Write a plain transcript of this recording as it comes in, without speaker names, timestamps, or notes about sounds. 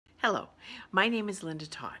Hello, my name is Linda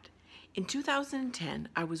Todd. In 2010,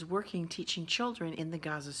 I was working teaching children in the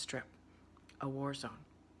Gaza Strip, a war zone.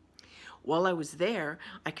 While I was there,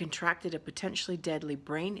 I contracted a potentially deadly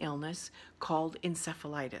brain illness called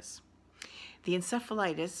encephalitis. The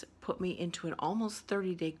encephalitis put me into an almost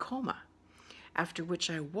 30-day coma, after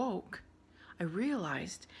which I woke. I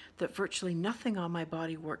realized that virtually nothing on my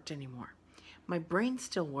body worked anymore. My brain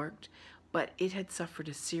still worked, but it had suffered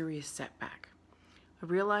a serious setback. I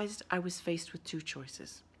realized I was faced with two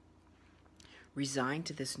choices: resign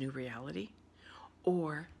to this new reality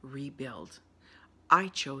or rebuild. I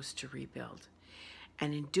chose to rebuild,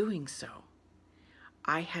 and in doing so,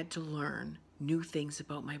 I had to learn new things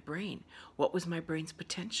about my brain. What was my brain's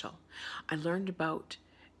potential? I learned about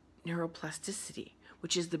neuroplasticity,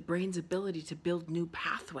 which is the brain's ability to build new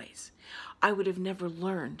pathways. I would have never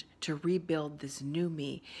learned to rebuild this new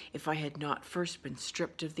me if I had not first been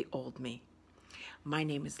stripped of the old me. My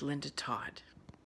name is Linda Todd.